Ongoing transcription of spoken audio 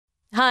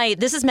Hi,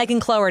 this is Megan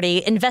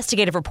Cloherty,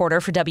 investigative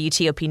reporter for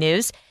WTOP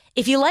News.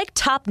 If you like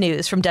top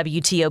news from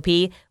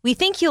WTOP, we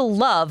think you'll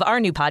love our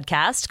new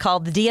podcast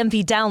called The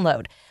DMV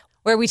Download,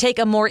 where we take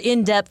a more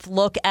in-depth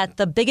look at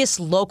the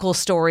biggest local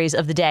stories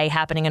of the day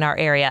happening in our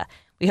area.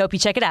 We hope you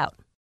check it out.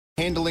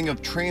 Handling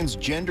of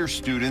transgender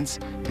students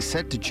is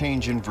set to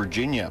change in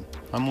Virginia.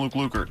 I'm Luke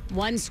Lukert.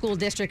 One school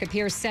district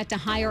appears set to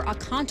hire a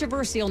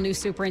controversial new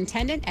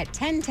superintendent at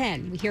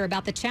 10:10. We hear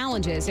about the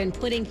challenges in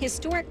putting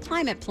historic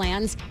climate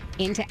plans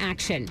into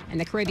action and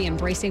the Caribbean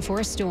bracing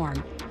for a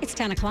storm. It's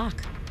 10 o'clock.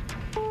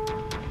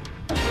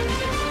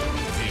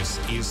 This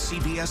is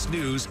CBS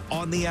News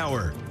on the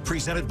Hour,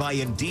 presented by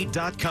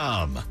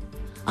Indeed.com.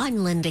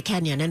 I'm Linda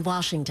Kenyon in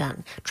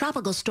Washington.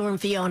 Tropical storm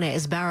Fiona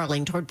is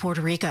barreling toward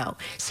Puerto Rico.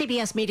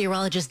 CBS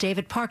meteorologist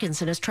David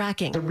Parkinson is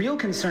tracking. The real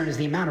concern is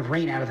the amount of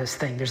rain out of this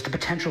thing. There's the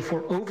potential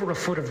for over a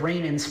foot of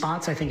rain in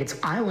spots. I think it's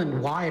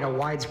island-wide, a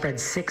widespread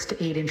 6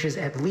 to 8 inches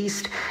at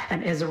least.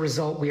 And as a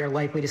result, we are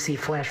likely to see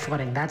flash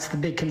flooding. That's the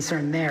big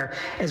concern there.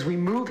 As we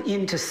move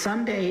into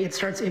Sunday, it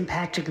starts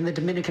impacting the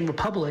Dominican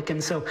Republic.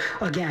 And so,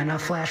 again, a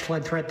flash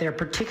flood threat there,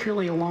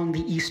 particularly along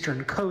the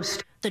eastern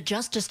coast. The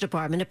Justice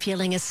Department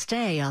appealing a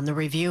stay on the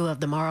review of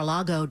the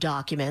Mar-a-Lago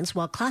documents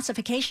while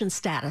classification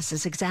status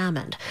is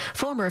examined.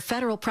 Former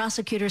federal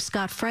prosecutor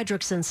Scott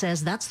Frederickson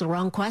says that's the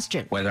wrong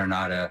question. Whether or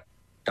not a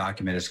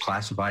document is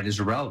classified is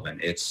irrelevant.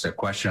 It's a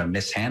question of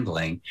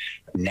mishandling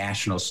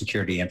national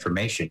security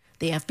information.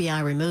 The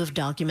FBI removed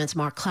documents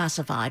marked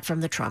classified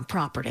from the Trump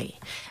property.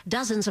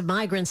 Dozens of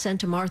migrants sent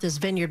to Martha's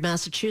Vineyard,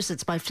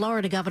 Massachusetts by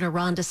Florida Governor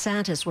Ron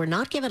DeSantis were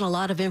not given a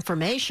lot of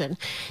information.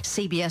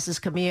 CBS's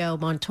Camilo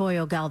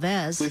Montoyo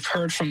Galvez. We've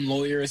heard from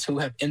lawyers who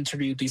have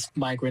interviewed these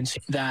migrants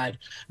that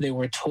they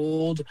were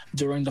told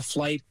during the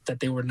flight that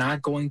they were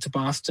not going to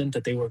Boston,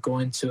 that they were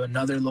going to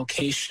another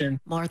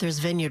location. Martha's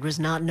Vineyard was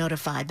not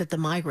notified that the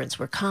migrants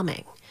were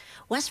coming.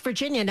 West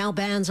Virginia now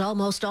bans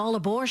almost all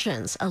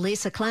abortions.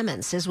 Elisa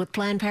Clements is with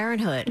Planned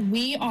Parenthood.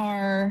 We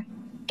are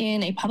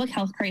in a public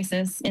health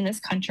crisis in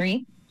this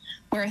country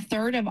where a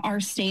third of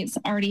our states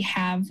already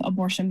have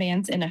abortion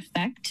bans in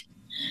effect.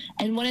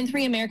 And 1 in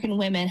 3 American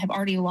women have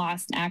already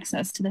lost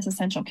access to this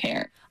essential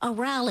care. A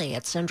rally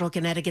at Central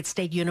Connecticut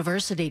State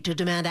University to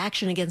demand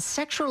action against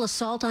sexual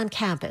assault on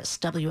campus.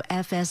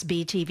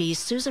 WFSB TV's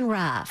Susan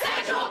Raff.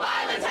 Sexual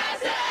violence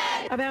has to end!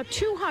 About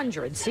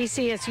 200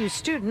 CCSU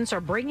students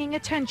are bringing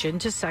attention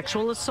to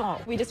sexual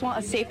assault. We just want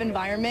a safe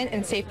environment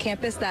and safe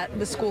campus that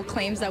the school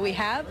claims that we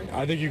have.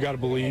 I think you got to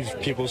believe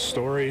people's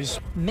stories.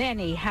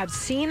 Many have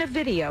seen a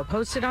video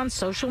posted on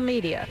social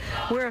media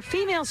where a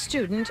female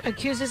student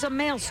accuses a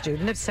male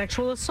student of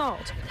sexual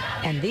assault.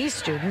 And these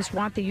students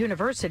want the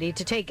university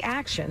to take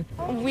action.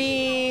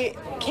 We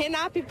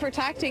cannot be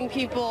protecting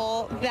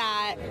people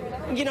that,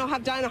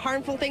 have done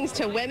harmful things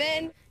to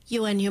women.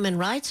 UN human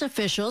rights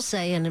officials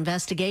say an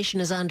investigation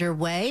is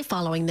underway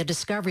following the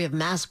discovery of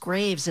mass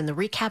graves in the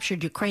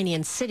recaptured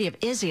Ukrainian city of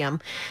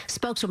Izium.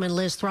 Spokeswoman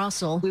Liz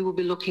Throssell. We will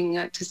be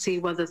looking to see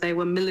whether they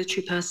were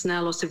military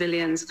personnel or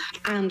civilians,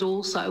 and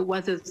also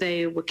whether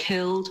they were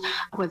killed,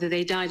 whether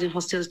they died in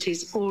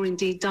hostilities or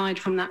indeed died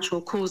from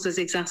natural causes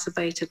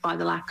exacerbated by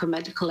the lack of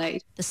medical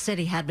aid. The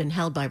city had been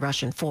held by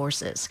Russian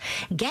forces.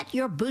 Get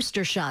your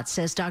booster shot,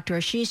 says Dr.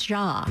 Ashish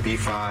Jha.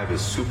 B5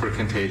 is super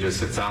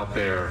contagious. It's out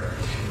there.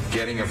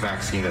 Getting a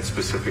vaccine that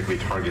specifically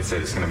targets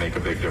it is going to make a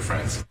big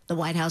difference. The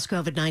White House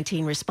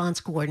COVID-19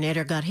 response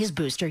coordinator got his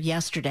booster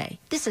yesterday.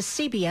 This is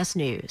CBS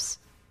News.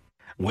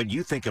 When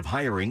you think of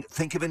hiring,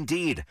 think of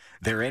Indeed.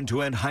 Their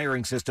end-to-end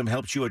hiring system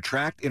helps you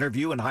attract,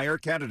 interview, and hire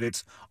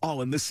candidates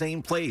all in the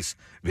same place.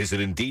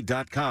 Visit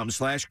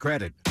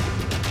Indeed.com/credit.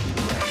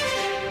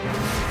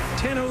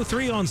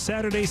 10:03 on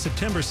Saturday,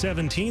 September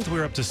 17th.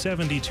 We're up to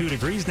 72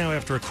 degrees now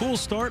after a cool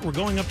start. We're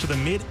going up to the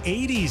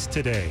mid-80s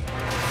today.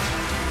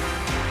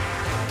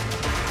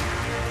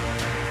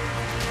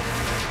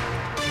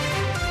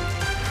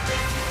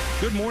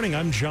 Good morning,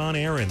 I'm John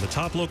Aaron. The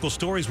top local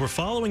stories we're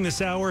following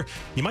this hour.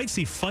 You might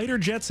see fighter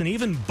jets and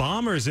even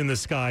bombers in the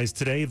skies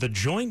today. The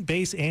Joint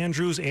Base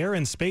Andrews Air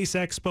and Space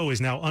Expo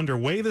is now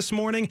underway this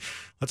morning.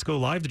 Let's go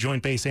live to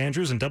Joint Base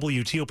Andrews and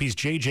WTOP's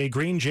JJ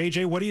Green.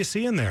 JJ, what are you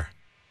seeing there?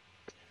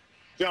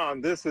 John,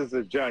 this is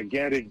a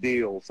gigantic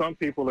deal. Some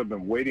people have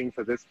been waiting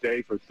for this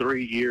day for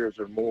 3 years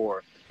or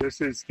more. This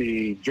is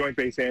the Joint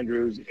Base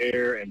Andrews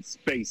Air and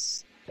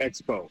Space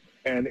Expo,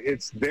 and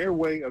it's their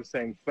way of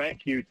saying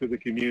thank you to the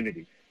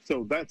community.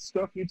 So that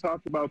stuff you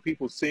talked about,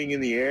 people seeing in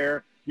the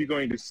air, you're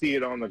going to see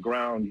it on the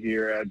ground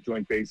here at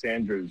Joint Base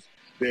Andrews.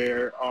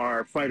 There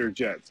are fighter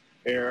jets.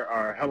 There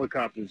are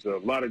helicopters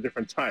of a lot of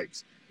different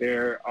types.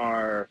 There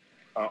are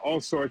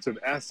all sorts of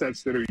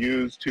assets that are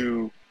used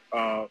to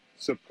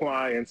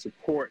supply and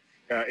support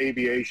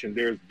aviation.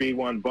 There's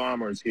B-1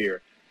 bombers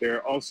here. There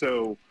are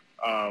also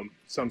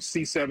some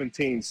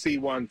C-17,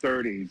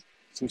 C-130s,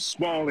 some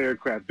small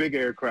aircraft, big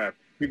aircraft.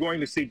 You're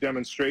going to see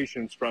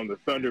demonstrations from the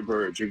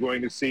Thunderbirds. You're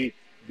going to see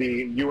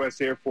the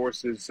U.S. Air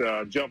Force's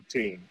jump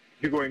team.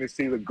 You're going to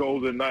see the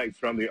Golden Knights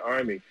from the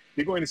Army.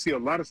 You're going to see a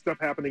lot of stuff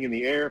happening in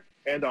the air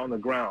and on the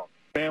ground.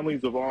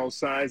 Families of all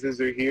sizes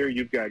are here.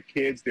 You've got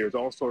kids. There's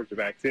all sorts of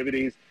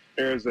activities.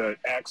 There's an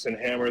axe and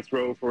hammer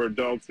throw for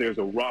adults. There's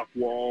a rock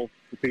wall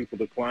for people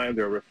to climb.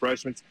 There are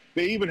refreshments.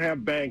 They even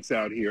have banks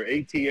out here,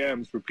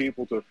 ATMs for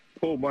people to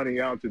pull money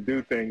out to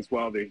do things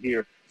while they're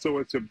here. So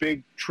it's a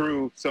big,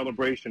 true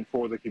celebration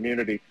for the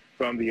community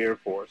from the Air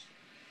Force.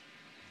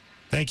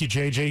 Thank you,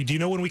 JJ. Do you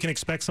know when we can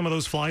expect some of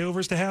those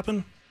flyovers to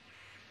happen?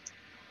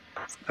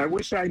 I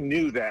wish I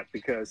knew that,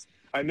 because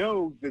I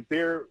know that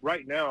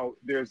right now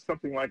there's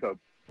something like a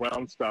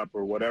ground stop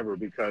or whatever,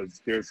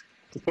 because there's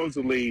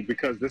supposedly,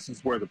 because this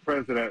is where the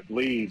president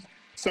leaves,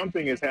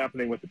 something is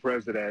happening with the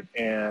president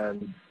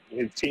and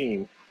his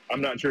team. I'm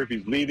not sure if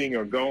he's leaving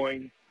or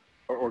going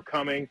or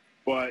coming,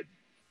 but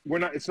we're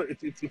not.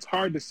 It's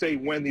hard to say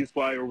when these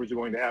flyovers are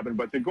going to happen,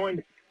 but they're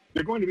going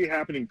to be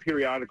happening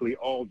periodically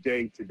all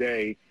day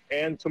today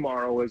and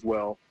tomorrow as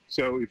well.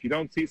 So if you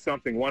don't see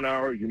something 1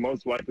 hour, you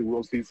most likely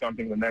will see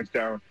something the next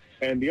hour.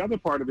 And the other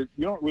part of it,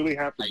 you don't really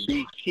have to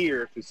be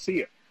here to see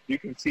it. You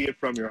can see it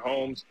from your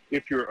homes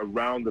if you're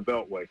around the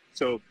Beltway.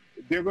 So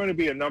there are going to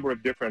be a number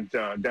of different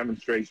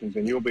demonstrations,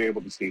 and you'll be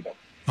able to see them.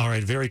 All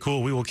right, very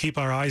cool. We will keep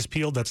our eyes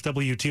peeled. That's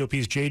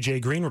WTOP's J.J.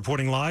 Green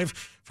reporting live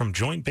from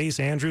Joint Base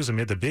Andrews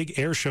amid the big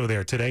air show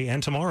there today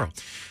and tomorrow.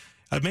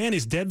 A man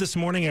is dead this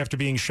morning after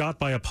being shot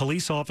by a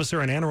police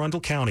officer in Anne Arundel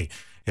County.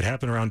 It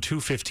happened around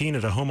 2:15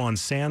 at a home on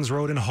Sands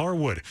Road in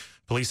Harwood.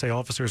 Police say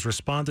officers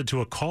responded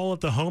to a call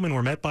at the home and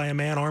were met by a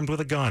man armed with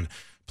a gun.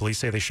 Police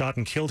say they shot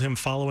and killed him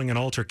following an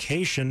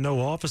altercation.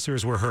 No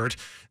officers were hurt.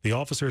 The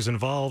officers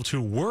involved,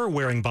 who were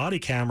wearing body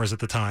cameras at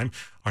the time,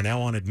 are now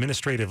on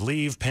administrative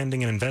leave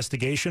pending an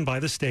investigation by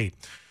the state.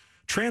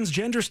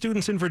 Transgender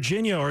students in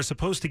Virginia are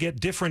supposed to get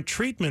different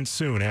treatment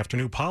soon after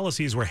new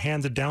policies were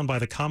handed down by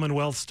the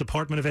Commonwealth's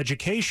Department of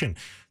Education.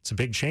 It's a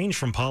big change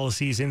from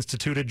policies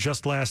instituted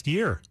just last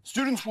year.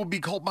 Students will be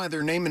called by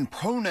their name and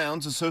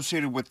pronouns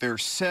associated with their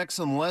sex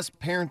unless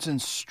parents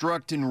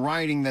instruct in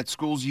writing that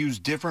schools use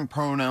different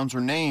pronouns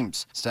or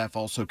names. Staff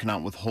also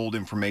cannot withhold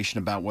information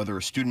about whether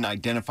a student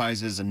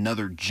identifies as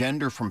another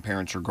gender from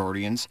parents or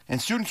guardians.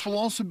 And students will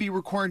also be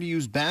required to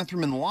use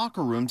bathroom and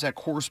locker rooms that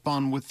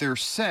correspond with their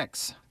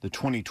sex. The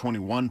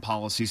 2021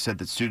 policy said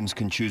that students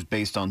can choose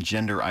based on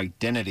gender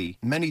identity.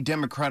 Many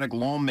Democratic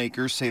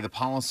lawmakers say the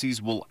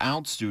policies will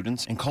out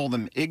students and call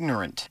them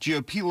ignorant.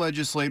 GOP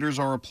legislators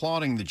are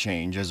applauding the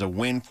change as a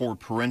win for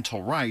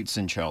parental rights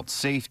and child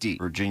safety.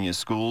 Virginia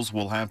schools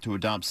will have to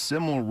adopt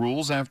similar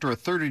rules after a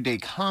 30-day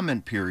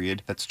comment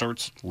period that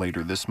starts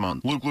later this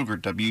month. Luke Luger,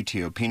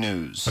 WTOP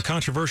News. A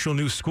controversial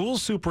new school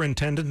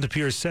superintendent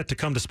appears set to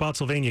come to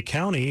Spotsylvania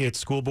County. Its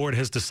school board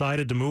has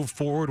decided to move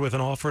forward with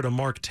an offer to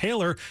Mark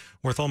Taylor,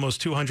 worth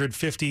almost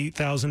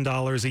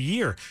 $250,000 a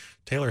year.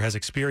 Taylor has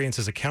experience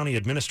as a county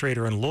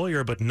administrator and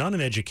lawyer, but none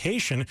in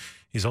education.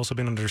 He's also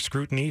been under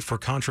scrutiny for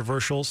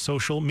controversial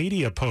social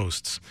media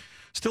posts.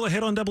 Still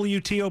ahead on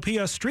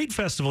WTOP, a street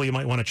festival you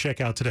might want to check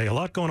out today. A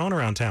lot going on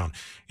around town.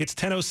 It's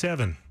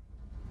 10:07.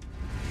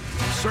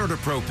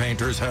 CertaPro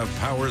painters have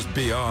powers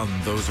beyond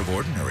those of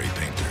ordinary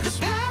painters.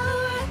 The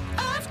power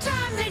of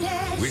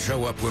timeliness. We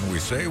show up when we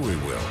say we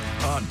will,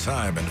 on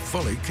time and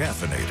fully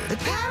caffeinated. The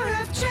power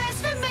of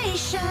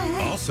transformation.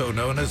 Also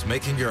known as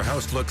making your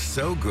house look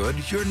so good,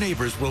 your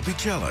neighbors will be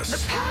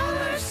jealous. The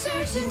power of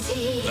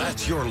certainty.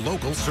 That's your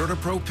local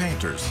CertaPro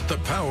painters. The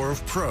power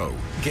of pro.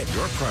 Get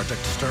your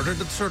project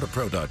started at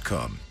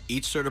CertaPro.com.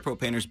 Each CertaPro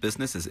painter's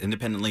business is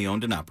independently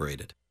owned and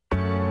operated.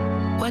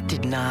 What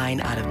did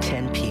 9 out of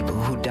 10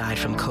 people who died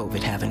from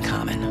COVID have in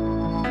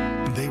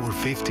common? They were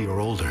 50 or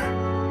older.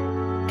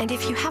 And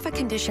if you have a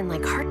condition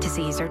like heart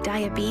disease or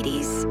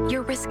diabetes,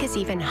 your risk is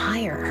even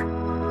higher.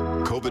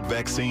 COVID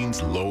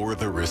vaccines lower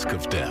the risk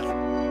of death.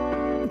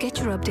 Get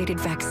your updated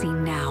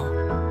vaccine now.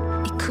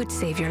 It could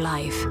save your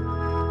life.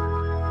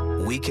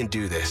 We can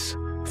do this.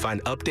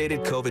 Find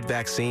updated COVID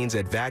vaccines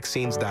at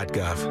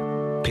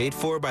vaccines.gov. Paid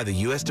for by the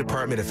U.S.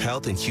 Department of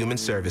Health and Human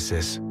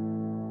Services.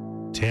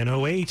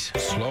 10:08.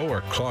 Slow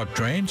or clogged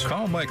drains?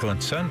 Call Michael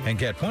 & Son and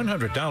get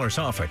 $100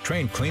 off at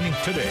train cleaning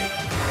today.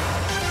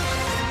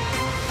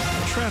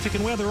 Traffic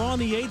and weather on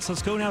the 8s.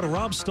 Let's go now to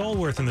Rob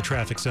Stallworth in the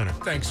traffic center.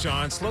 Thanks,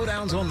 John.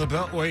 Slowdowns on the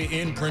Beltway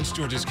in Prince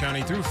George's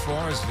County through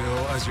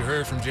Forestville. As you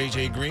heard from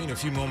J.J. Green a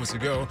few moments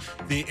ago,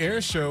 the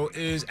air show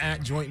is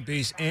at Joint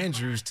Base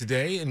Andrews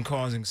today and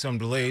causing some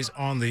delays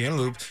on the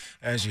in-loop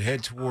as you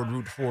head toward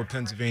Route 4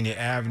 Pennsylvania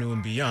Avenue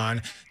and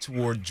beyond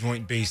toward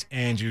Joint Base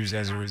Andrews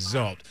as a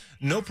result.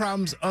 No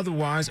problems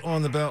otherwise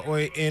on the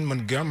Beltway in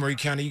Montgomery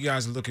County. You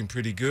guys are looking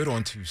pretty good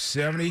on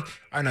 270.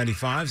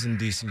 I-95 is in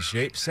decent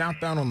shape.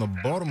 Southbound on the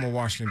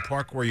Baltimore-Washington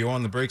Parkway, you're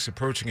on the brakes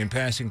approaching and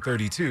passing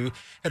 32,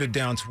 headed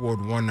down toward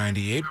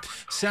 198.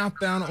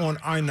 Southbound on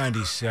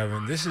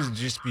I-97, this is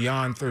just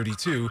beyond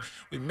 32.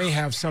 We may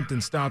have something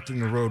stopped in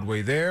the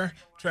roadway there.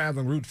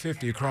 Traveling Route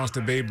 50 across the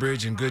Bay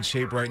Bridge in good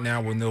shape right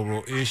now with no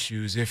real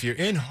issues. If you're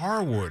in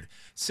Harwood,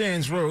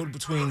 Sands Road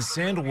between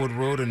Sandalwood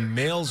Road and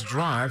Males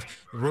Drive.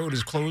 The road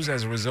is closed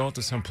as a result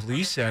of some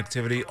police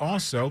activity.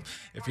 Also,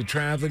 if you're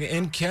traveling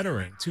in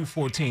Kettering,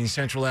 214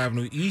 Central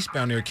Avenue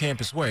eastbound near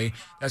Campus Way,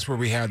 that's where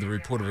we had the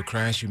report of a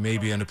crash. You may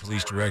be under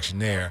police direction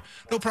there.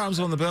 No problems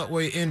on the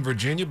Beltway in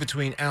Virginia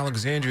between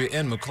Alexandria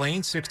and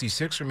McLean.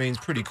 66 remains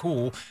pretty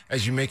cool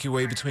as you make your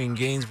way between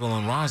Gainesville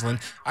and Roslyn.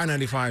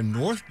 I-95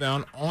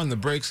 northbound on the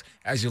brakes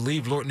as you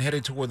leave Lorton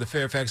headed toward the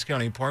Fairfax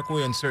County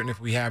Parkway. Uncertain if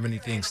we have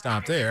anything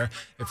stopped there.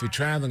 If you're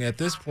traveling at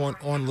this point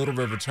on Little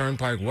River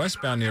Turnpike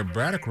westbound near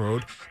Braddock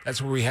Road,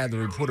 that's where we had the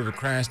report of a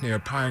crash near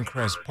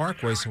Pinecrest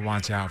Parkway, so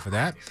watch out for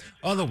that.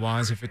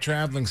 Otherwise, if you're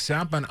traveling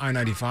southbound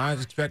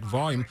I-95, expect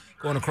volume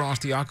going across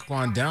the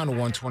Occoquan down to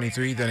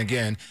 123. Then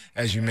again,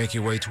 as you make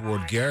your way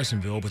toward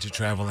Garrisonville, but your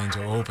travel lanes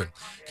are open.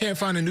 Can't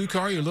find a new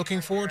car you're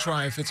looking for?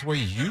 Try a Fitzway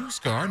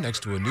used car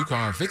next to a new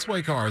car.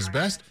 Fitzway car is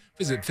best.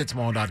 Visit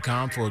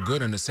fitzmall.com for a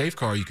good and a safe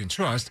car you can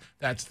trust.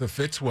 That's the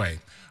Fitzway.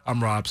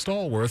 I'm Rob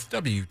Stallworth,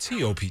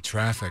 WTOP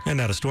Traffic. And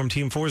now to Storm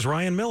Team 4's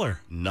Ryan Miller.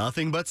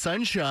 Nothing but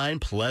sunshine,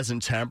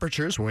 pleasant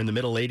temperatures. We're in the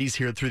middle 80s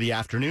here through the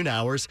afternoon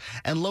hours,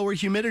 and lower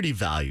humidity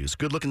values.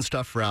 Good-looking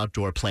stuff for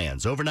outdoor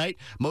plans. Overnight,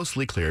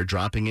 mostly clear,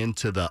 dropping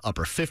into the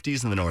upper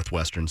 50s in the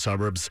northwestern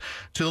suburbs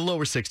to the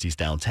lower 60s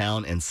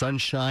downtown, and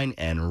sunshine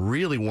and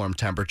really warm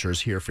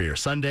temperatures here for your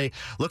Sunday.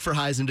 Look for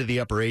highs into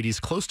the upper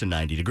 80s, close to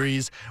 90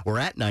 degrees. We're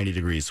at 90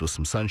 degrees with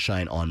some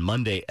sunshine on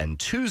Monday and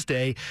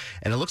Tuesday,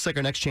 and it looks like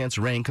our next chance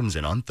of rain comes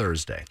in on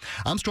Thursday.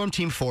 I'm Storm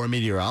Team 4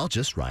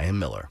 meteorologist Ryan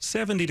Miller.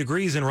 70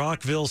 degrees in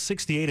Rockville,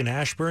 68 in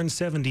Ashburn,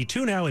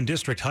 72 now in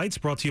District Heights,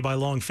 brought to you by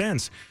Long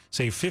Fence.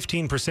 Save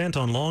 15%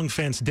 on Long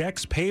Fence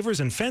decks, pavers,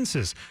 and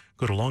fences.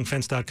 Go to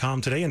longfence.com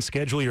today and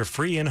schedule your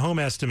free in-home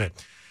estimate.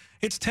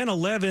 It's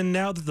 10:11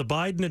 now that the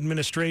Biden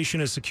administration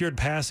has secured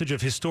passage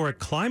of historic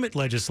climate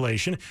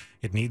legislation.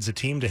 It needs a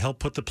team to help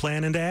put the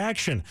plan into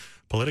action.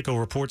 Politico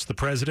reports the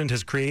president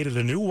has created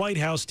a new White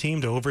House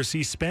team to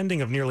oversee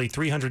spending of nearly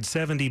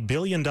 $370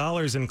 billion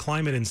in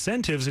climate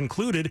incentives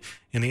included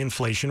in the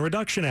Inflation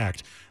Reduction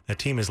Act. That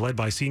team is led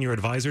by senior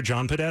advisor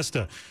John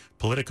Podesta.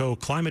 Politico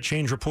climate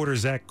change reporter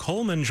Zach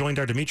Coleman joined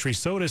our Dimitri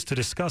Sotis to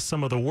discuss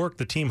some of the work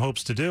the team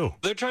hopes to do.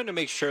 They're trying to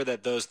make sure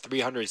that those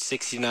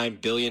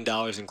 $369 billion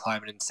in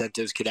climate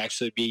incentives could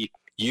actually be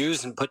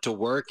used and put to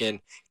work and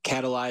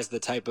catalyze the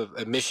type of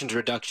emissions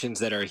reductions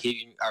that are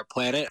heating our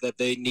planet that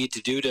they need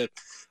to do to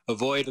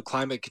avoid the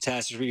climate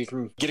catastrophe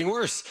from getting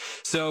worse.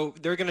 So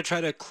they're going to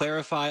try to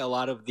clarify a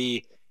lot of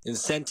the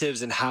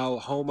incentives and how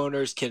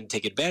homeowners can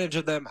take advantage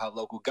of them, how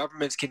local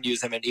governments can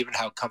use them, and even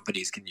how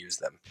companies can use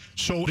them.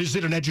 So is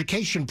it an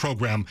education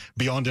program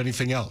beyond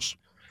anything else?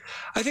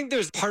 I think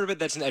there's part of it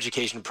that's an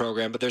education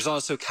program, but there's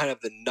also kind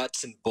of the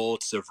nuts and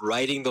bolts of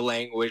writing the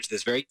language,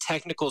 this very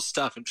technical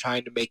stuff, and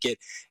trying to make it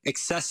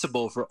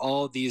accessible for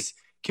all these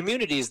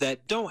communities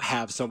that don't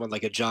have someone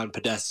like a John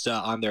Podesta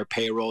on their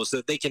payroll so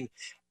that they can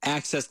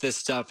access this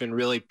stuff and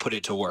really put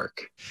it to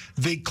work.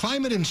 The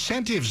climate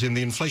incentives in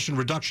the Inflation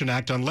Reduction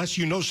Act, unless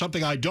you know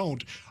something I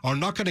don't, are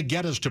not going to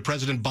get us to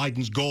President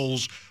Biden's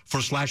goals for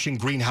slashing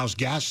greenhouse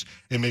gas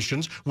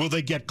emissions. Will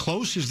they get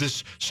close? Is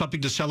this something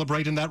to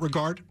celebrate in that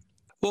regard?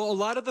 Well, a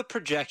lot of the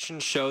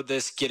projections show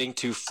this getting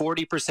to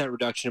 40%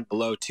 reduction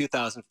below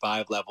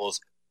 2005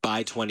 levels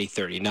by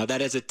 2030. Now,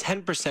 that is a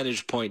 10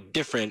 percentage point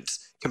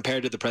difference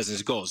compared to the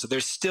president's goals. So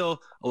there's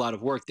still a lot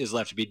of work that is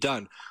left to be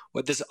done.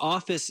 What this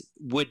office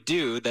would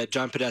do that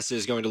John Podesta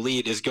is going to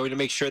lead is going to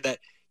make sure that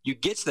you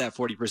get to that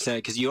 40%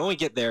 because you only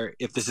get there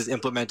if this is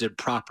implemented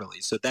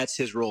properly. So that's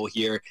his role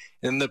here.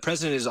 And the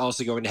president is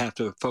also going to have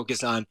to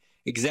focus on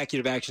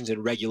executive actions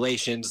and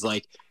regulations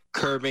like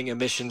curbing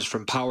emissions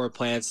from power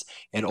plants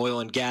and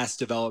oil and gas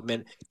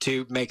development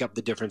to make up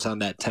the difference on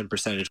that 10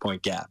 percentage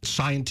point gap.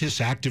 Scientists,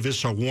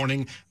 activists are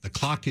warning the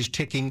clock is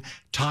ticking.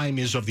 Time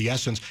is of the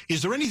essence.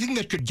 Is there anything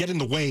that could get in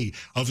the way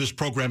of this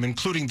program,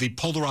 including the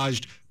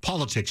polarized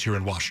politics here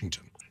in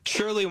Washington?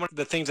 Surely one of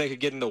the things that could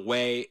get in the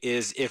way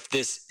is if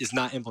this is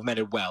not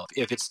implemented well,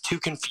 if it's too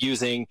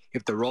confusing,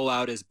 if the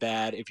rollout is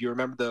bad. If you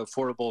remember the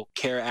Affordable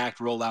Care Act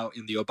rollout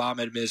in the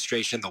Obama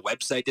administration, the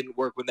website didn't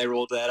work when they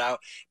rolled that out.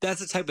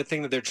 That's the type of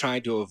thing that they're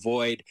trying to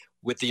avoid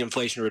with the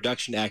Inflation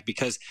Reduction Act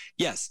because,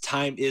 yes,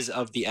 time is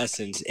of the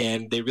essence,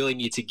 and they really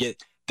need to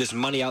get this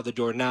money out the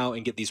door now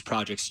and get these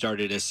projects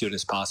started as soon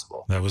as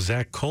possible. That was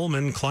Zach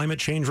Coleman, climate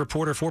change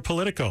reporter for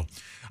Politico.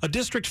 A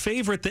district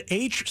favorite, the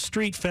H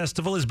Street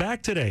Festival, is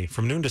back today.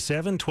 From noon to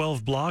 7,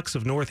 12 blocks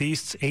of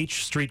Northeast's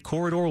H Street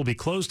corridor will be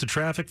closed to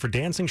traffic for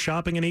dancing,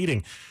 shopping, and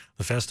eating.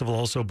 The festival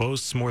also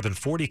boasts more than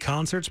 40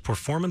 concerts,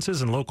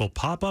 performances, and local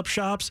pop-up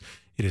shops.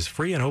 It is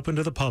free and open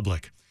to the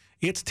public.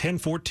 It's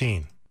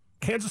 10:14.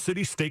 Kansas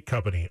City Steak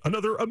Company,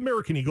 another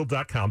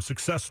AmericanEagle.com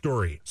success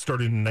story.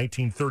 Started in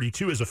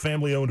 1932 as a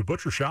family-owned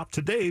butcher shop,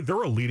 today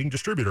they're a leading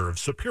distributor of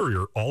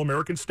superior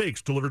all-American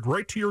steaks delivered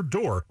right to your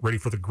door, ready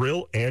for the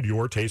grill and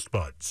your taste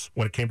buds.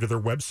 When it came to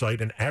their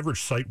website, an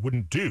average site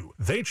wouldn't do.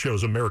 They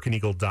chose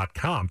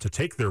AmericanEagle.com to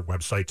take their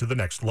website to the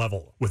next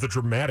level. With a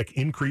dramatic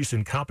increase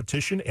in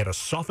competition and a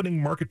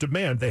softening market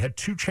demand, they had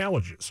two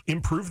challenges: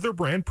 improve their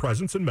brand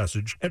presence and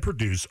message and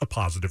produce a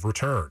positive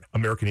return.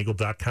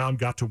 AmericanEagle.com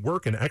got to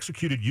work and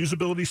executed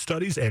usability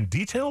studies and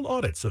detailed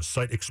audits of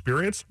site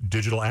experience,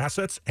 digital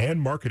assets,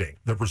 and marketing.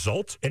 The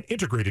result? An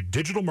integrated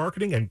digital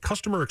marketing and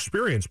customer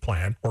experience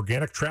plan,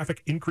 organic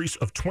traffic increase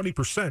of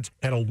 20%,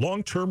 and a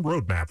long-term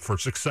roadmap for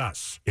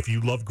success. If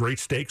you love great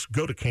steaks,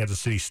 go to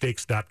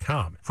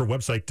KansasCitySteaks.com for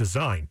website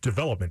design,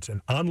 development,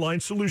 and online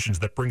solutions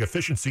that bring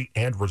efficiency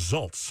and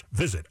results.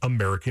 Visit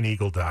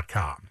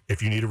AmericanEagle.com.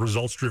 If you need a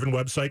results-driven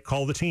website,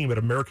 call the team at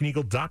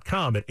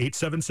AmericanEagle.com at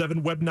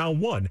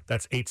 877-WEBNOW1.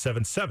 That's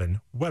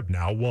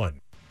 877-WEBNOW1.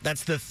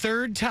 That's the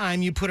third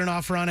time you put an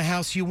offer on a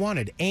house you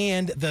wanted,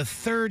 and the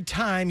third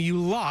time you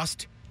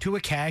lost to a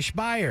cash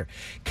buyer.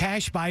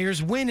 Cash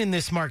buyers win in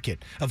this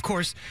market. Of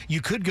course, you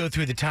could go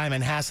through the time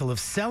and hassle of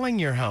selling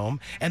your home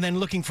and then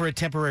looking for a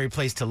temporary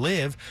place to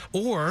live,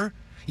 or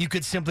you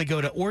could simply go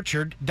to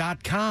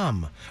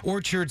Orchard.com.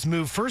 Orchard's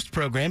Move First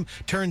program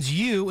turns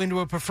you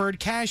into a preferred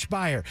cash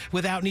buyer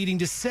without needing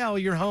to sell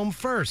your home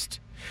first.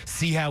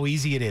 See how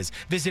easy it is.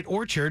 Visit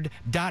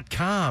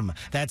Orchard.com.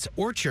 That's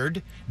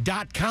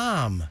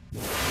Orchard.com.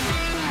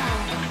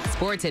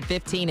 Sports at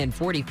 15 and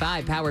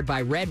 45, powered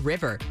by Red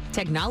River.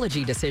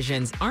 Technology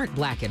decisions aren't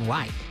black and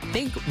white.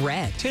 Think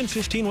red.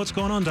 10:15, what's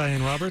going on,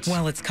 Diane Roberts?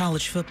 Well, it's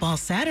college football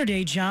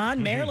Saturday,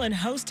 John. Maryland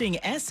hosting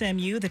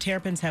SMU. The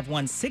Terrapins have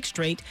won 6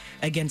 straight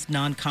against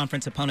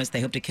non-conference opponents.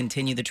 They hope to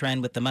continue the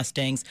trend with the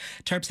Mustangs.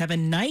 Terps have a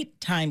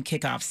nighttime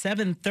kickoff,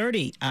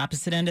 7:30,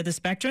 opposite end of the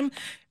spectrum.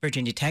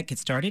 Virginia Tech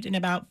gets started in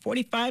about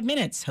 45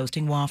 minutes,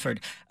 hosting Wofford.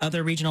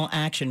 Other regional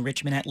action,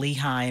 Richmond at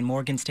Lehigh and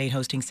Morgan State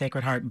hosting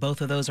Sacred Heart. Both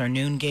of those are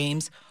noon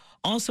games.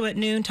 Also at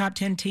noon, top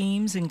 10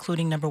 teams,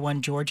 including number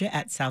 1 Georgia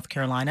at South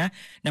Carolina,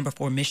 number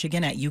 4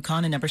 Michigan at UConn,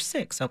 and number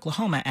 6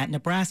 Oklahoma at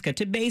Nebraska.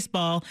 To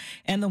baseball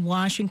and the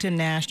Washington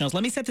Nationals.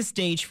 Let me set the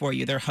stage for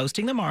you. They're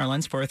hosting the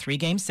Marlins for a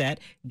 3-game set.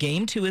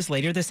 Game 2 is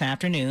later this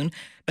afternoon.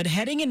 But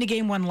heading into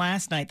Game 1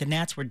 last night, the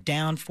Nats were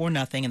down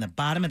 4-0 in the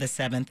bottom of the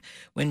 7th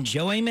when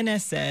Joey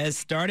Meneses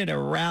started a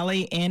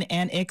rally in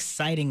an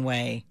exciting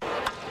way.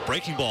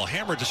 Breaking ball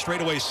hammered to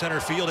straightaway center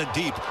field and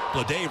deep.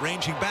 Bleday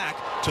ranging back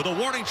to the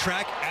warning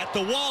track at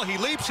the wall. He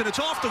leaps and it's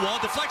off the wall,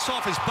 deflects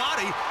off his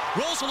body,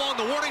 rolls along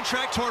the warning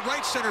track toward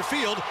right center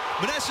field.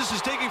 Meneses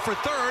is digging for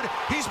third.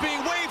 He's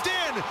being waved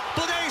in.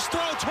 Bleday's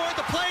throw toward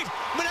the plate.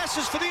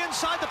 Meneses for the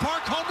inside the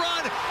park home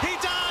run. He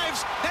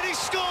dives and he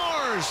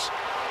scores.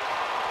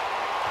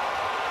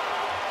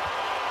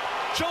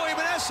 Joey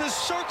Meneses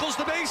circles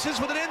the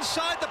bases with an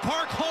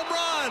inside-the-park home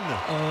run.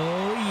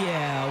 Oh,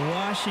 yeah.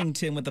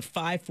 Washington with a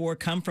 5-4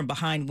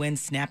 come-from-behind win,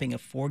 snapping a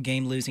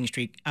 4-game losing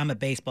streak. I'm a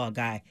baseball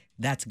guy.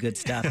 That's good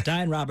stuff.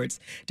 Diane Roberts,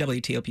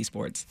 WTOP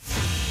Sports.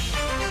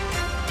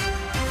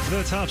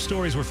 The top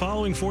stories we're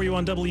following for you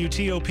on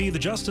WTOP. The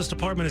Justice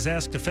Department has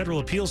asked a federal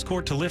appeals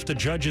court to lift a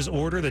judge's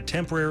order that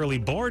temporarily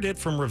barred it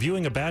from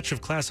reviewing a batch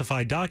of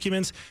classified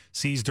documents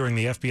seized during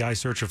the FBI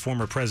search of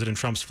former President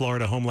Trump's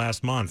Florida home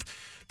last month.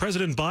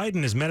 President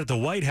Biden has met at the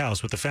White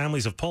House with the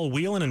families of Paul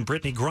Whelan and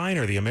Brittany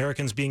Griner, the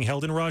Americans being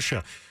held in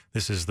Russia.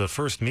 This is the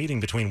first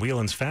meeting between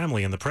Whelan's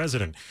family and the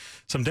president.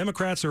 Some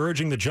Democrats are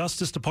urging the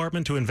Justice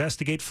Department to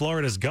investigate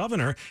Florida's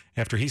governor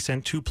after he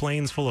sent 2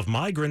 planes full of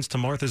migrants to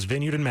Martha's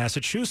Vineyard in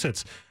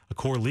Massachusetts. A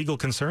core legal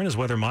concern is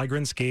whether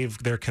migrants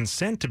gave their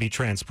consent to be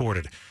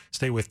transported.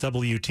 Stay with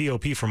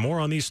WTOP for more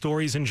on these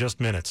stories in just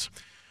minutes.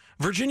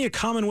 Virginia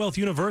Commonwealth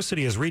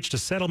University has reached a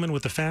settlement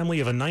with the family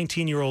of a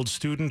 19-year-old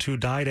student who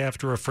died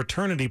after a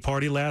fraternity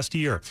party last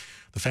year.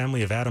 The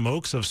family of Adam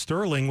Oakes of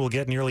Sterling will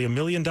get nearly $1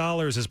 million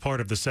as part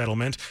of the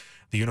settlement.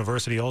 The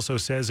university also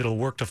says it'll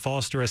work to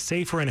foster a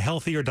safer and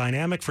healthier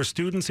dynamic for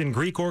students in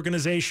Greek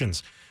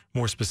organizations.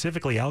 More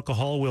specifically,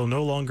 alcohol will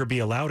no longer be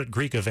allowed at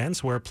Greek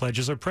events where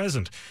pledges are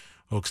present.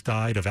 Oakes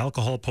died of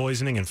alcohol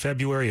poisoning in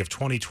February of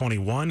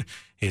 2021.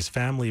 His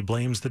family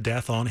blames the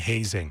death on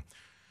hazing.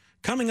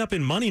 Coming up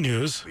in Money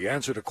News. The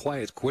answer to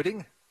quiet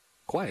quitting?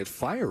 Quiet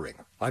firing.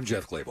 I'm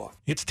Jeff Claybaugh.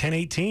 It's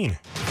 10:18.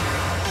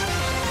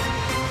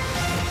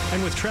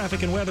 And with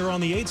traffic and weather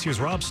on the 8s, here's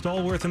Rob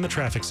Stallworth in the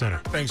traffic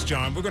center. Thanks,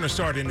 John. We're going to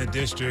start in the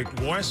district,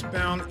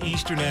 westbound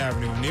Eastern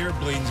Avenue near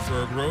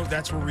Bladensburg Road.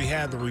 That's where we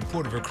had the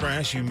report of a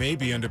crash. You may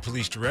be under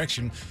police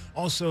direction.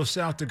 Also,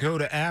 South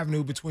Dakota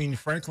Avenue between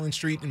Franklin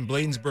Street and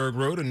Bladensburg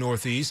Road and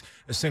northeast.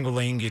 A single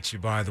lane gets you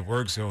by the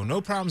work zone. No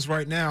problems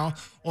right now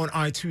on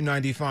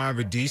I-295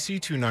 or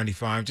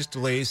DC-295. Just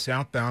delays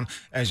southbound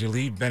as you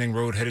leave Benning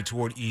Road headed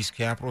toward East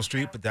Capitol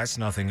Street, but that's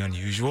nothing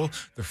unusual.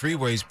 The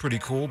freeway is pretty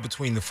cool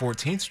between the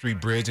 14th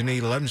Street Bridge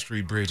 108 11th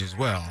Street Bridge as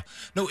well.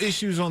 No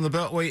issues on the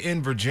Beltway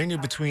in Virginia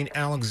between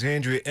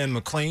Alexandria and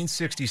McLean.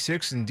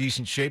 66 in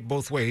decent shape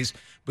both ways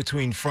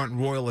between Front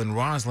Royal and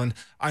Roslyn.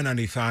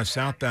 I-95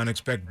 southbound,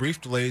 expect brief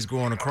delays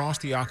going across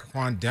the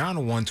Occoquan down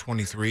to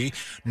 123.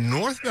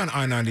 Northbound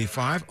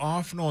I-95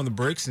 off and on the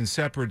brakes in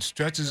separate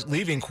stretches,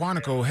 leaving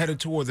Quantico headed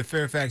toward the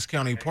Fairfax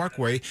County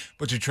Parkway,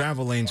 but your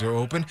travel lanes are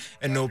open,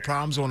 and no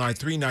problems on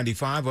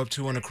I-395 up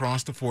to and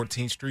across the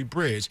 14th Street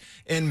Bridge.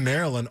 In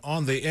Maryland,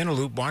 on the inner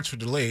loop, watch for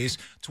delays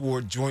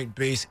toward Joint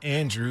Base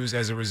Andrews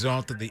as a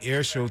result of the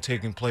air show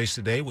taking place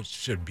today, which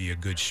should be a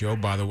good show,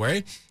 by the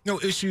way.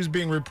 No issues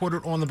being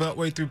reported on the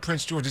Beltway through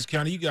Prince George's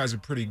County. You guys are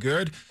pretty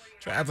good.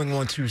 Traveling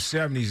on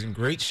 270 is in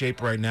great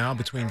shape right now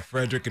between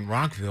Frederick and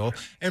Rockville.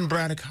 And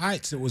Braddock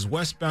Heights, it was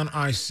westbound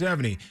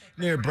I-70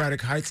 near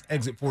Braddock Heights,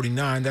 exit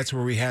 49. That's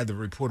where we had the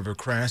report of a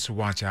crash, so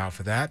watch out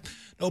for that.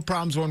 No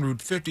problems on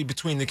Route 50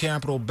 between the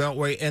Capitol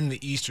Beltway and the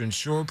Eastern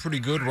Shore. Pretty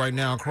good right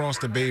now across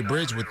the Bay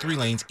Bridge with 3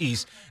 lanes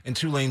east and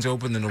 2 lanes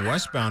open in the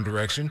westbound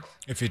direction.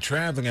 If you're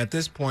traveling at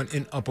this point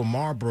in Upper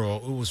Marlboro,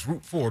 it was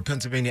Route 4,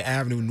 Pennsylvania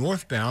Avenue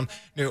northbound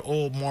near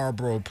Old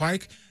Marlboro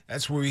Pike.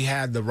 That's where we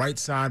had the right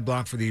side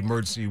block for the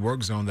emergency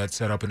work zone that's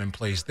set up and in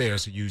place there,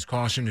 so use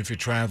caution if you're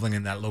traveling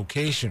in that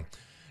location.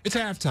 It's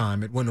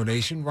halftime at Window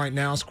Nation. Right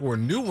now, score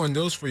new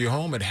windows for your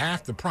home at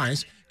half the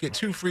price. Get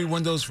 2 free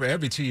windows for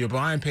every 2 you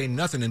buy and pay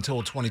nothing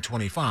until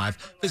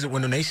 2025. Visit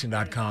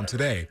windownation.com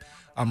today.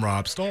 I'm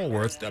Rob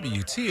Stallworth,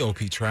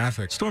 WTOP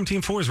Traffic. Storm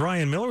Team 4's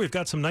Ryan Miller. We've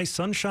got some nice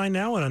sunshine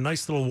now and a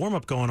nice little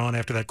warm-up going on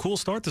after that cool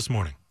start this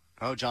morning.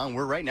 Oh, John,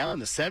 we're right now in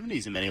the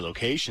 70s in many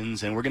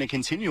locations, and we're going to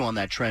continue on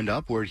that trend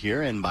upward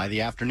here. And by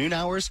the afternoon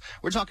hours,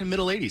 we're talking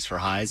middle 80s for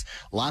highs.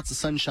 Lots of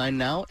sunshine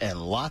now and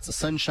lots of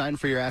sunshine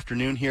for your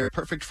afternoon here.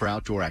 Perfect for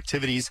outdoor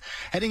activities.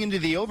 Heading into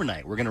the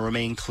overnight, we're going to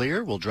remain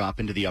clear. We'll drop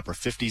into the upper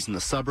 50s in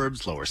the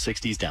suburbs, lower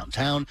 60s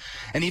downtown,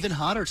 and even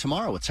hotter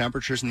tomorrow with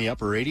temperatures in the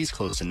upper 80s,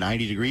 close to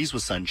 90 degrees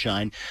with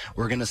sunshine.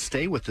 We're going to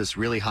stay with this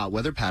really hot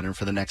weather pattern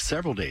for the next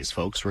several days,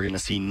 folks. We're going to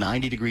see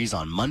 90 degrees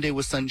on Monday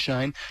with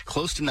sunshine,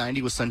 close to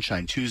 90 with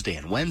sunshine Tuesday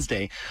and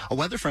Wednesday. A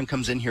weather front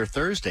comes in here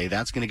Thursday.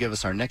 That's going to give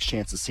us our next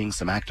chance of seeing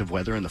some active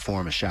weather in the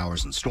form of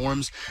showers and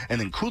storms, and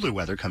then cooler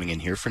weather coming in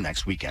here for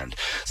next weekend.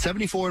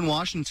 74 in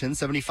Washington,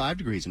 75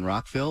 degrees in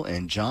Rockville,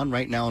 and John,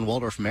 right now in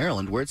Waldorf,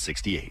 Maryland, we're at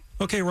 68.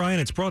 Okay, Ryan,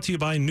 it's brought to you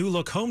by New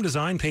Look Home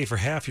Design. Pay for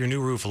half your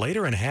new roof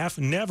later and half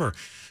never.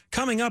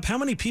 Coming up, how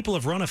many people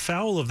have run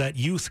afoul of that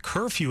youth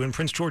curfew in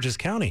Prince George's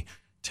County?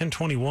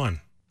 1021.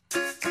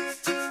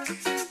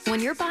 When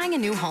you're buying a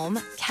new home,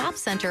 Cap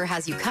Center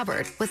has you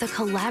covered with a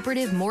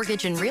collaborative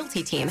mortgage and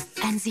realty team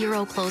and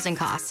zero closing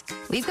costs.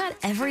 We've got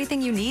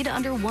everything you need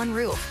under one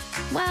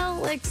roof.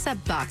 Well,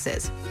 except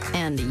boxes.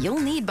 And you'll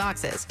need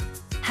boxes.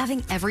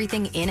 Having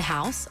everything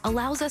in-house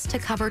allows us to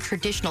cover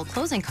traditional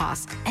closing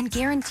costs and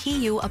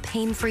guarantee you a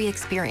pain-free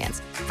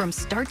experience. From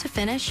start to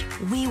finish,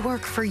 we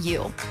work for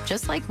you,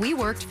 just like we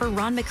worked for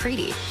Ron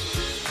McCready.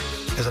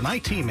 As an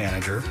IT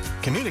manager,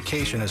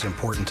 communication is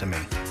important to me.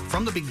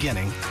 From the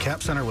beginning,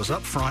 Cap Center was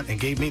upfront and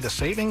gave me the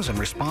savings and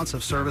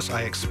responsive service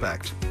I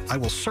expect. I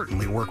will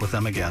certainly work with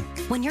them again.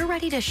 When you're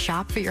ready to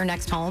shop for your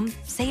next home,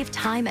 save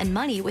time and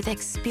money with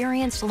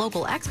experienced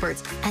local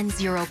experts and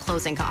zero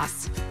closing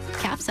costs.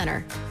 Cap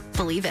Center.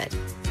 Believe it.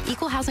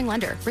 Equal housing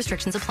lender.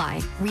 Restrictions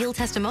apply. Real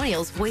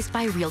testimonials voiced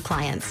by real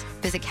clients.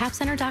 Visit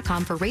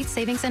capcenter.com for rate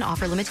savings and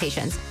offer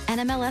limitations.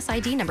 NMLS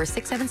ID number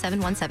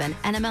 67717.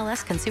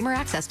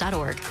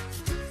 NMLSconsumeraccess.org.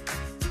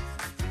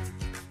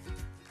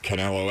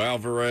 Canelo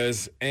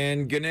Alvarez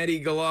and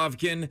Gennady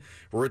Golovkin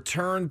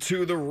return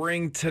to the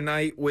ring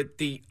tonight with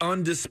the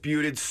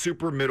undisputed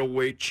super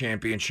middleweight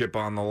championship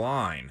on the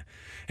line.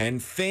 And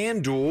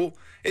FanDuel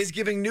is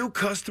giving new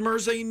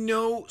customers a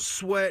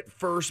no-sweat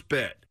first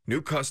bet.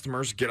 New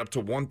customers get up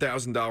to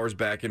 $1,000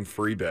 back in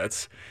free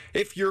bets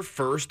if your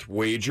first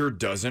wager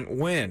doesn't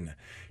win.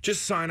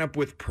 Just sign up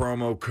with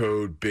promo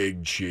code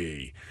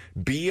BIGCHEE,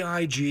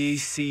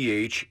 BIGCHEE.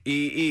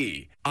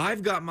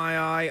 I've got my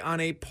eye on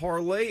a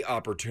parlay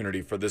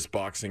opportunity for this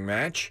boxing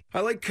match.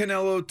 I like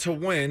Canelo to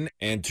win,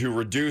 and to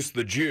reduce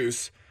the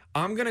juice,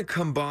 I'm going to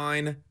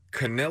combine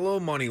Canelo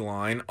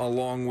moneyline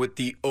along with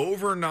the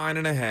over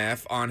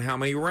 9.5 on how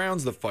many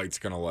rounds the fight's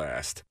going to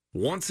last.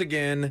 Once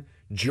again,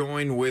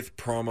 join with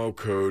promo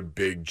code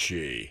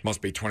BIGCHEE.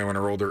 Must be 21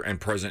 or older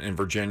and present in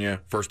Virginia.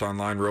 First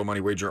online real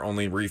money wager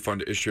only.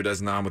 Refund issued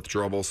as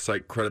non-withdrawable.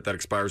 Site credit that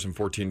expires in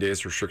 14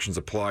 days. Restrictions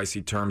apply.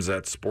 See terms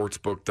at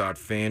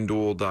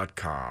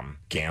sportsbook.fanduel.com.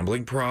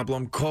 Gambling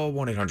problem? Call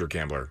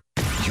 1-800-GAMBLER.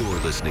 You're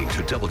listening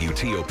to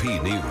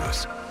WTOP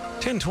News.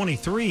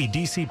 1023,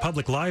 D.C.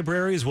 Public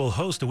Libraries will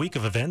host a week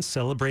of events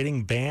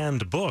celebrating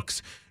banned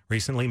books.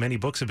 Recently, many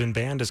books have been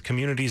banned as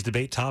communities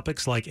debate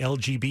topics like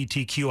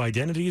LGBTQ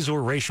identities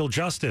or racial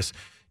justice.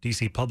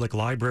 D.C. Public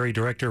Library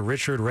Director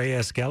Richard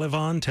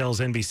Reyes-Galivan tells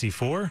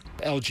NBC4.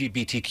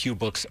 LGBTQ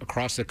books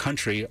across the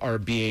country are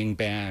being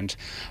banned.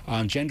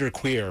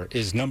 Genderqueer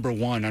is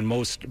 #1 on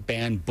most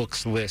banned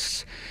books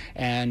lists.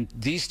 And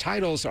these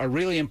titles are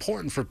really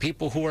important for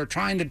people who are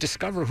trying to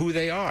discover who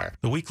they are.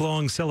 The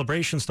week-long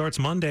celebration starts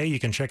Monday. You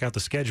can check out the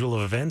schedule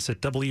of events at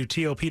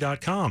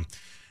WTOP.com.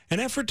 An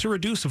effort to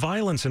reduce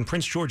violence in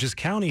Prince George's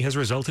County has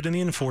resulted in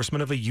the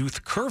enforcement of a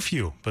youth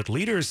curfew, but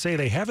leaders say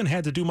they haven't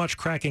had to do much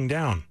cracking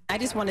down. I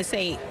just want to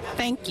say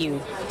thank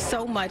you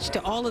so much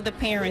to all of the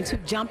parents who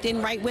jumped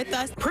in right with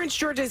us. Prince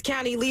George's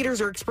County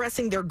leaders are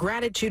expressing their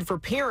gratitude for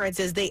parents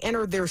as they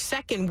enter their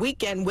second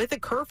weekend with a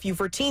curfew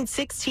for teens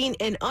 16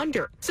 and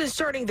under. Since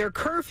starting their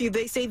curfew,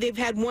 they say they've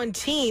had one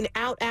teen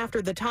out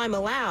after the time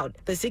allowed.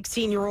 The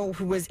 16-year-old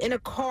who was in a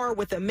car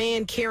with a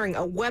man carrying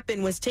a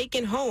weapon was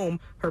taken home.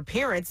 Her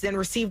parents then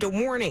received a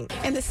warning.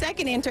 And the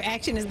second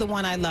interaction is the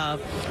one I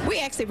love. We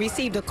actually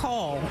received a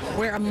call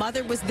where a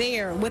mother was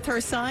there with her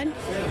son,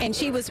 and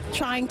she was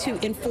trying to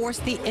enforce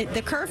the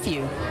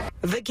curfew.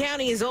 The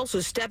county is also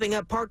stepping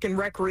up park and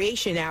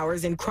recreation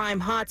hours in crime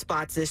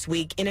hotspots this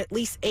week in at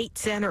least 8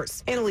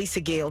 centers.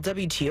 Annalisa Gale,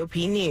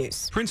 WTOP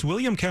News. Prince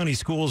William County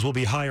Schools will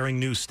be hiring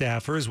new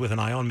staffers with an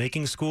eye on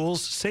making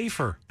schools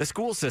safer. The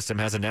school system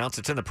has announced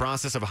it's in the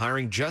process of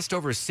hiring just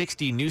over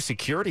 60 new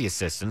security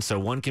assistants, so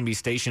one can be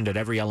stationed at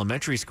every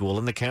elementary school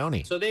in the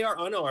county. So they are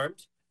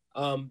unarmed.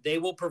 They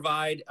will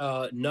provide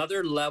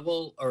another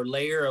level or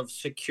layer of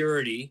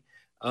security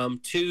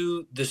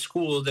to the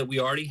school that we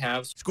already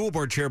have. School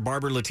Board Chair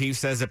Barbara Lateef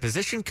says the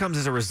position comes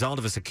as a result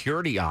of a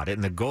security audit,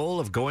 and the goal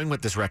of going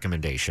with this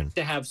recommendation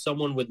To have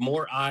someone with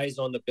more eyes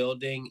on the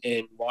building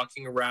and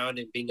walking around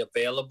and being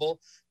available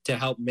to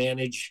help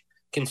manage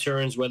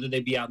concerns, whether they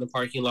be out in the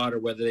parking lot or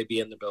whether they be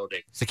in the building.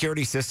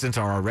 Security assistants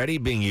are already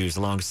being used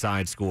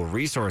alongside school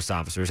resource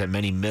officers at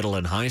many middle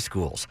and high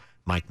schools.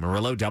 Mike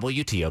Murillo,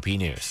 WTOP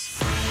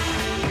News.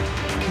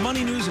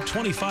 Money news at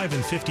 25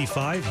 and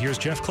 55. Here's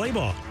Jeff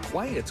Claybaugh.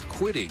 Quiet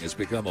quitting has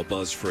become a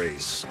buzz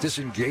phrase.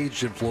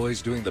 Disengaged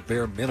employees doing the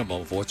bare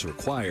minimum of what's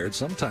required,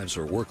 sometimes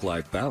for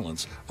work-life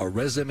balance. A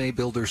resume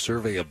builder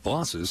survey of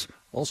bosses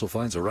also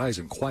finds a rise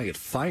in quiet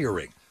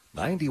firing.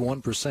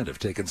 91% have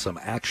taken some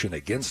action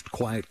against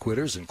quiet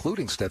quitters,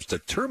 including steps to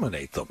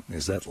terminate them.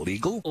 Is that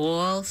legal?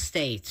 All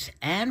states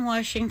and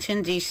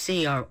Washington,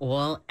 D.C. are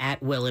all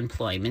at-will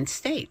employment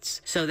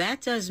states. So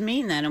that does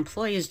mean that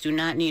employers do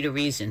not need a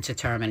reason to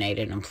terminate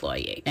an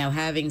employee. Now,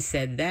 having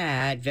said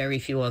that, very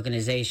few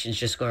organizations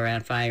just go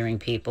around firing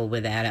people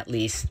without at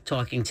least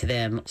talking to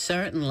them.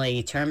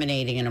 Certainly,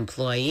 terminating an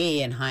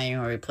employee and hiring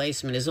a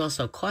replacement is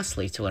also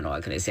costly to an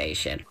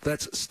organization.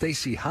 That's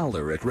Stacy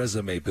Holler at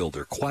Resume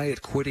Builder.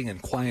 Quiet quitting and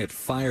quiet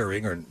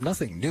firing are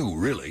nothing new,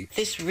 really.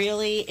 This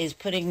really is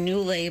putting new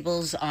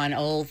labels on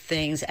old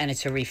things, and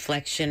it's a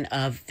reflection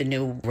of the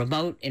new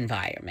remote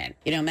environment.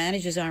 You know,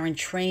 managers aren't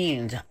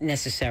trained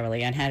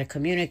necessarily on how to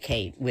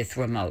communicate with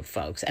remote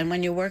folks. And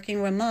when you're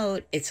working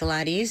remote, it's a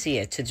lot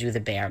easier to do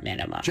the bare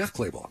minimum. Jeff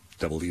Claybaugh,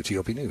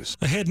 WTOP News.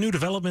 Ahead, new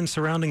developments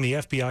surrounding the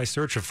FBI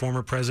search of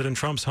former President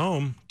Trump's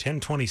home,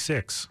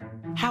 1026.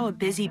 How a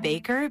busy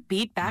baker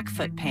beat back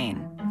foot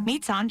pain.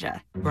 Meet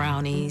Sanja.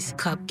 Brownies,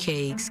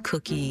 cupcakes,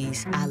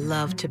 cookies. I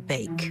love to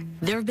bake.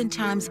 There have been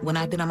times when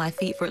I've been on my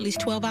feet for at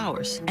least 12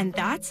 hours. And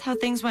that's how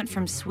things went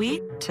from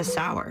sweet to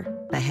sour.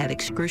 I had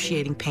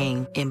excruciating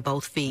pain in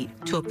both feet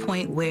to a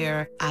point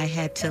where I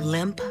had to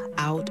limp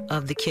out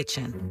of the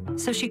kitchen.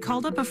 So she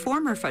called up a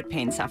former foot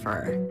pain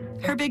sufferer,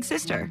 her big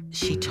sister.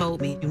 She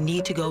told me, you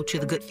need to go to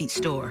the Good Feet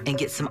store and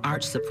get some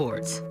arch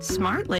supports. Smart lady.